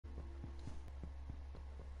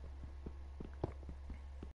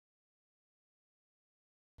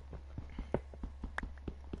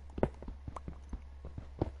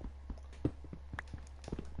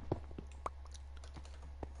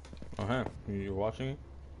Alright, you're watching?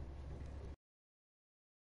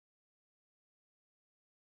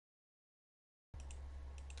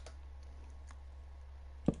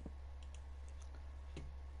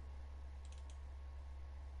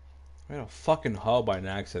 I made a fucking hub by an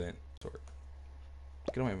accident. Sorry.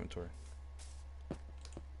 Get on my inventory.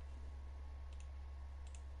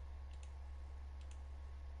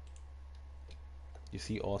 You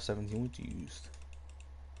see all 17 was used.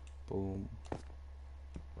 Boom.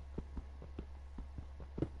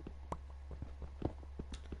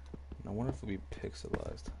 I wonder if it'll be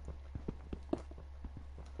pixelized.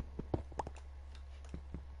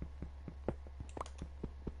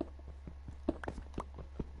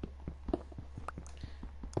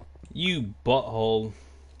 You butthole.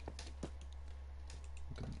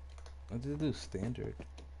 I did do standard.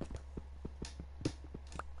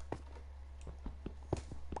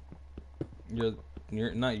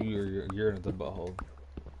 You're not you. You're the butthole.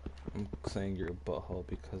 I'm saying you're a butthole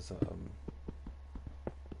because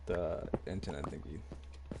the internet thingy.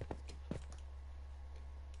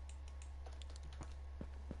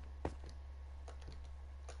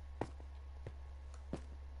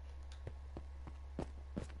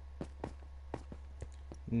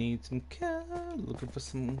 Need some cow. Looking for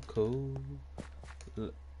some coal.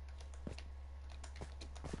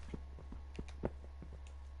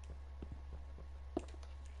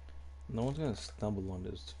 No one's gonna stumble on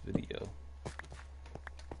this video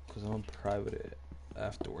because I'm gonna private it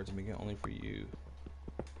afterwards and make it only for you.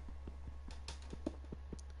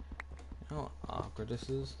 You know how awkward this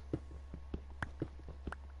is?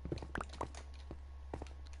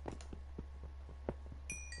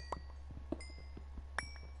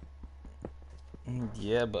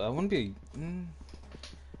 Yeah, but I want to be.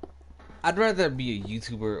 I'd rather be a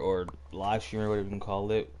YouTuber or live streamer, whatever you can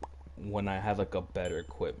call it, when I have like a better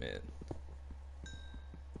equipment.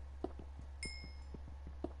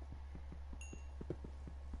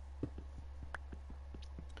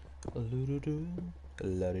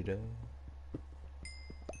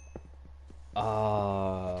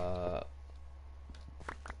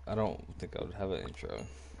 I don't think I would have an intro.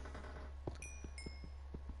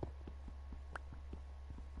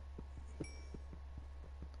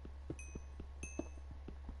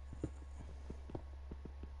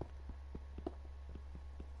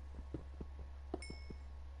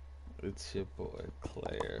 It's your boy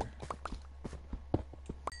Claire.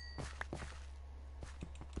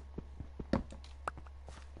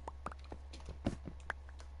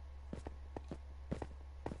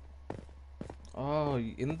 Oh,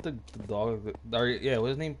 isn't the dog? Or, yeah, what's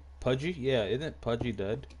his name? Pudgy? Yeah, isn't Pudgy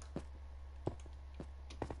dead?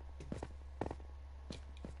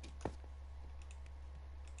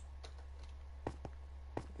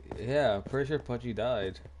 Yeah, I'm pretty sure Pudgy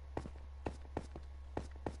died.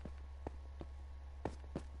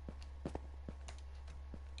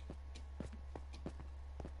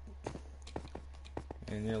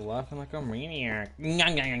 And you're laughing like a maniac.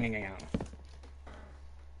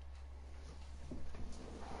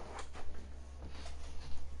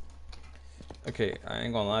 Okay, I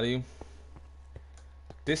ain't gonna lie to you.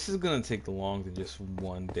 This is gonna take longer than just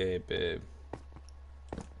one day, babe.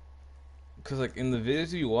 Cause like in the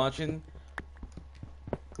videos you watching,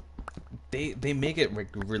 they make it like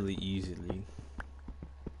really easily.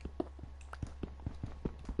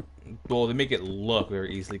 Well, they make it look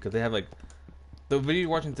very easily because they have like the video you're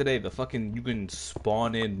watching today. The fucking you can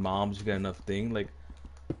spawn in moms. You got enough thing. Like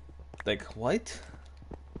what?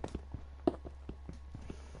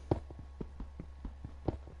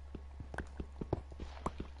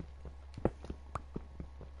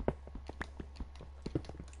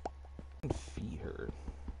 Feed her.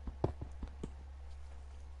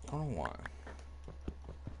 I don't want.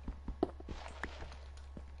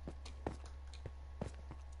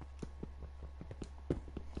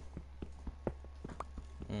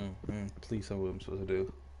 Please tell me what I'm supposed to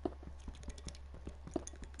do.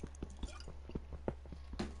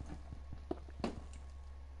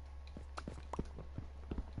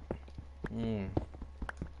 Mm.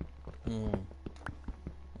 Mm.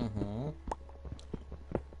 Mhm.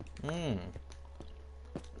 Mm.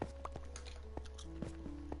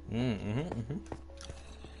 Mm. Mhm. Mhm.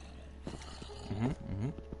 Mhm.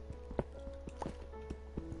 Mhm.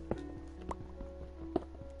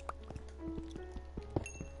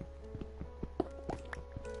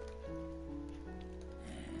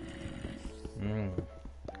 Mm.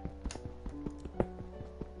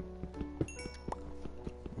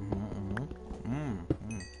 Mhm. Mhm. Mm.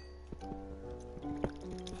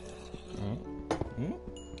 Mm. Mm.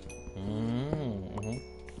 Mm. Mhm.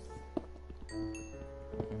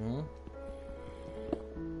 Mhm.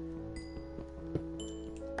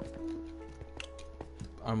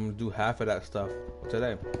 I'm gonna do half of that stuff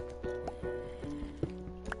today.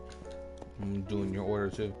 I'm doing your order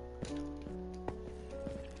too.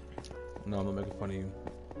 No, I'm not making fun of you.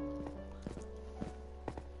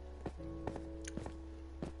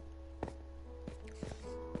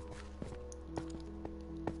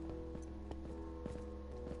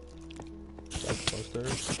 Buster.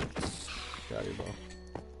 Got you, bro.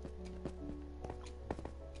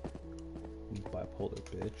 Bipolar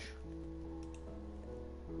bitch.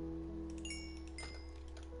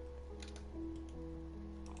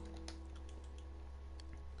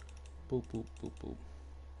 Boop, boop, boop, boop.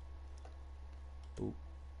 Boop.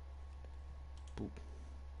 Boop.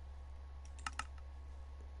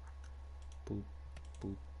 Boop.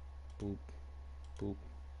 Boop. Boop. Boop.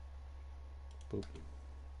 Boop.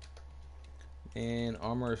 And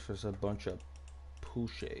armor is for a bunch of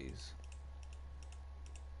pushes.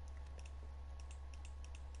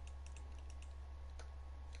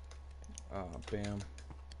 Bam.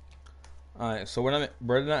 Alright, so we're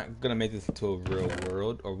not gonna make this into a real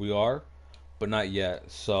world, or we are, but not yet.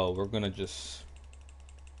 So we're gonna just.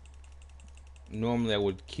 Normally I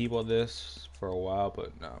would keep all this for a while,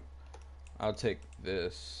 but no. I'll take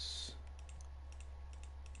this.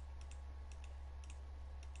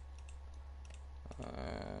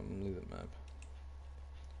 Leave the map.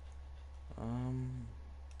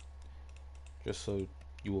 Just so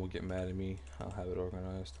you won't get mad at me, I'll have it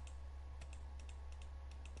organized.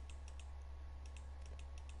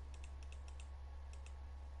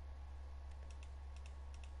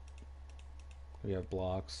 We have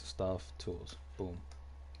blocks, stuff, tools. Boom.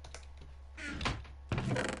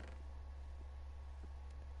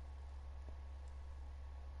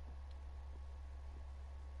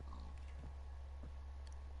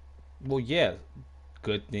 Well, yeah.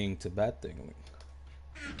 Good thing to bad thing.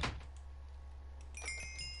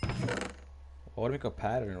 I want to make a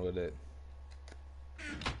pattern with it.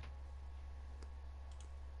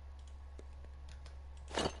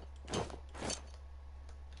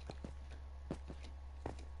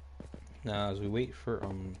 Now, as we wait for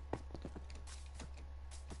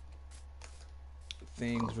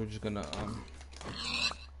things, we're just gonna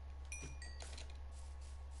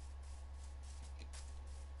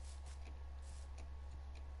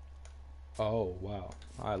oh wow,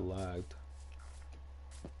 I lagged.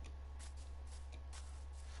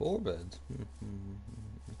 4 beds.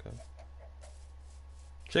 Okay.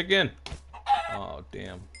 Chicken. Oh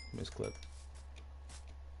damn, misclick.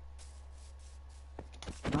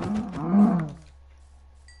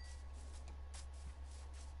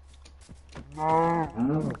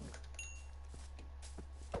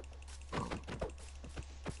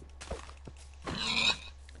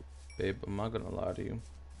 Babe, I'm not gonna lie to you.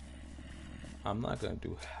 I'm not gonna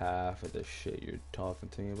do half of the shit you're talking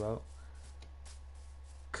to me about.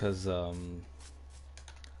 Cause I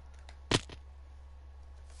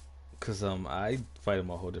fight them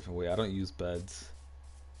a whole different way. I don't use beds.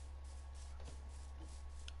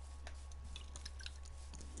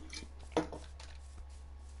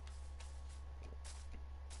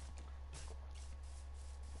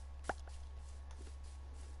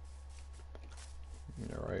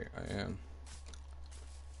 You're right, I am.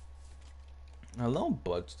 Hello,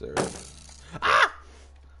 Budster. Ah!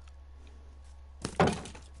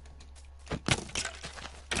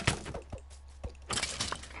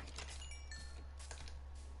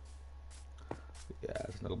 Yeah,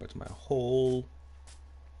 let's go back to my hole.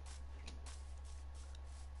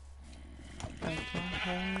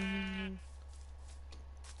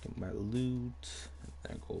 Get my loot, and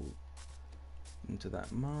then go into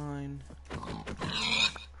that mine.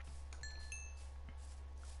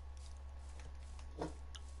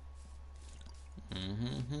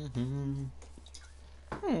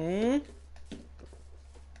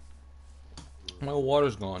 My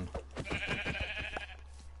water's gone.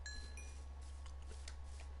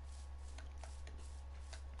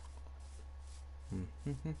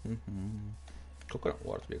 Coconut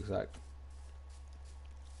water to be exact.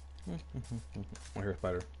 I hear a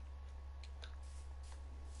spider.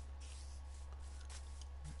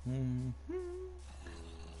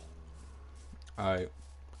 Alright.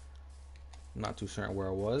 Not too certain where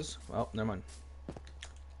I was. Well, never mind.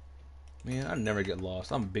 Man, I never get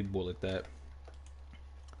lost. I'm a big boy like that.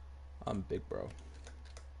 I'm big, bro.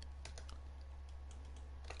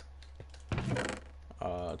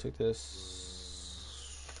 Take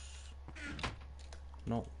this.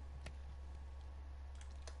 No.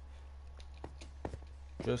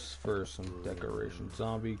 Just for some decoration.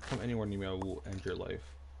 Zombie, come anywhere near me, I will end your life.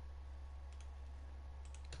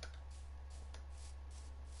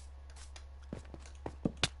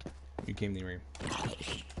 You came near me.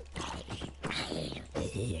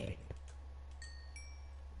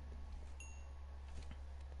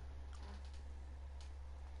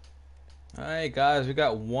 Alright guys, we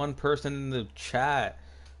got one person in the chat.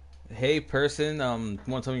 Hey person, want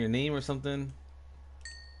to tell me your name or something?